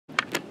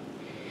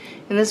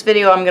In this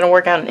video I'm going to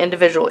work out an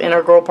individual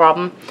integral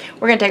problem.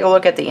 We're going to take a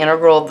look at the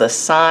integral of the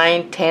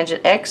sine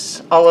tangent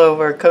x all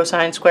over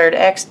cosine squared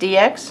x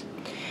dx.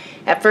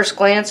 At first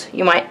glance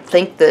you might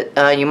think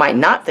that you might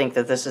not think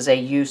that this is a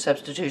u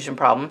substitution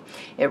problem.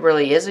 It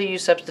really is a u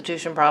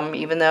substitution problem,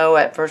 even though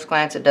at first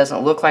glance it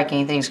doesn't look like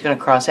anything's going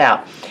to cross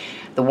out.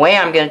 The way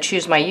I'm going to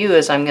choose my u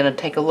is I'm going to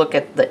take a look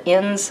at the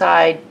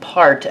inside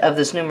part of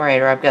this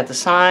numerator. I've got the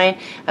sine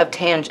of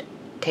tangent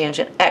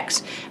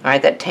x.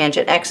 Alright, that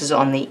tangent x is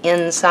on the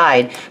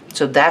inside,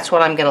 so that's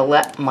what I'm going to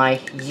let my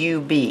u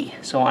be.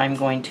 So I'm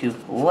going to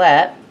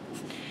let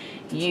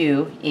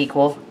u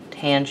equal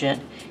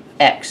tangent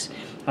x.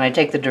 When I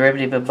take the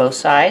derivative of both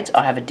sides,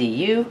 I'll have a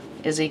du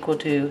is equal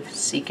to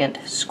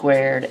secant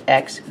squared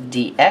x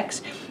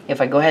dx.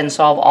 If I go ahead and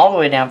solve all the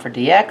way down for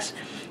dx,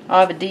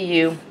 I'll have a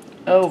du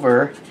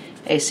over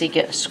a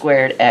secant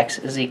squared x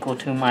is equal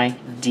to my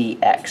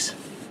dx.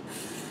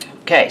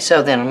 Okay,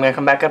 so then I'm going to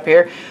come back up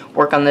here,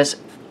 work on this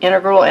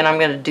integral, and I'm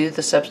going to do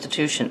the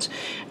substitutions.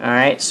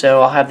 Alright,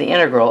 so I'll have the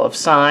integral of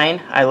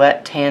sine, I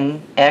let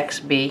tan x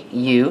be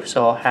u,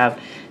 so I'll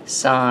have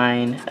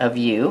sine of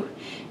u,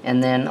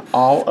 and then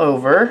all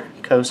over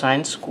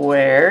cosine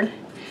squared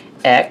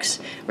x,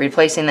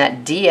 replacing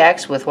that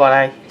dx with what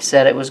I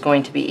said it was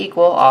going to be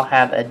equal, I'll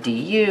have a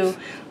du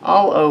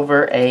all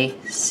over a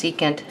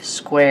secant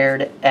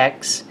squared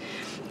x.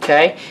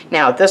 Okay,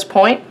 now at this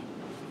point,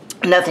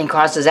 nothing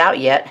crosses out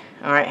yet.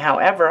 Alright,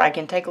 however, I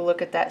can take a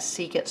look at that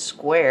secant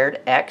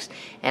squared x,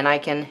 and I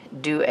can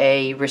do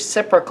a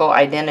reciprocal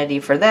identity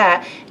for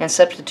that and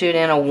substitute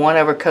in a 1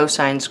 over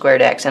cosine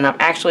squared x. And I'm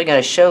actually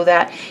going to show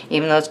that,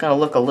 even though it's going to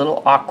look a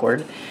little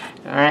awkward.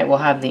 Alright, we'll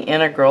have the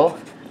integral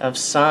of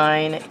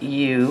sine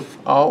u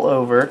all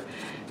over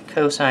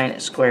cosine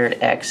squared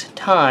x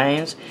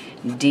times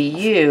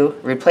du,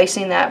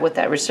 replacing that with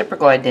that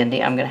reciprocal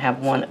identity, I'm going to have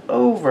 1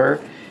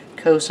 over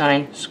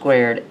cosine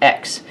squared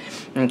x.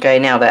 Okay,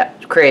 now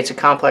that creates a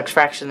complex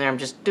fraction there. I'm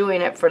just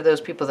doing it for those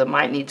people that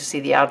might need to see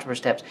the algebra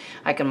steps.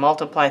 I can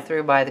multiply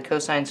through by the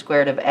cosine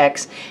squared of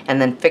x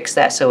and then fix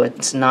that so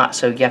it's not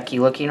so yucky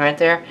looking right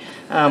there.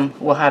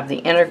 We'll have the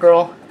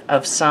integral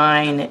of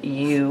sine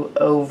u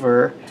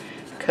over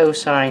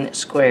cosine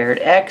squared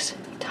x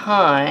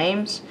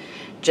times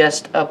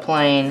just a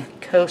plain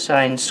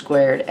cosine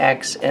squared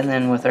x, and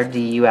then with our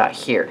du out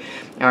here.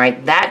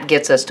 Alright, that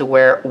gets us to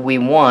where we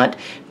want,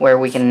 where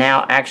we can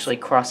now actually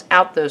cross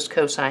out those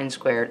cosine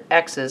squared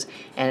x's,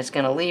 and it's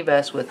going to leave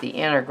us with the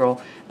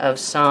integral of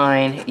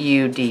sine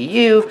u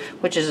du,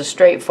 which is a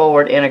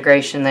straightforward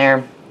integration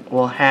there.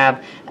 We'll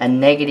have a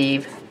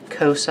negative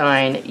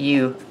cosine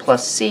u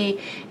plus c,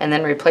 and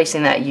then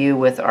replacing that u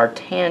with our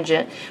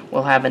tangent,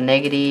 we'll have a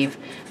negative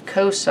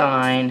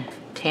cosine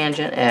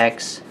tangent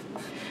x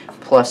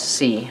plus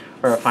c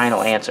for a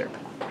final answer.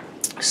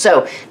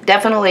 So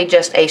definitely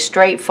just a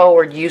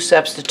straightforward u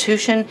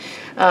substitution,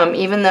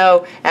 even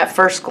though at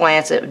first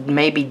glance it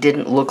maybe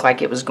didn't look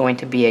like it was going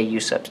to be a u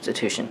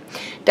substitution.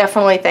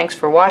 Definitely thanks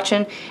for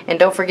watching, and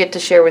don't forget to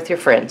share with your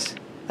friends.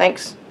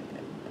 Thanks.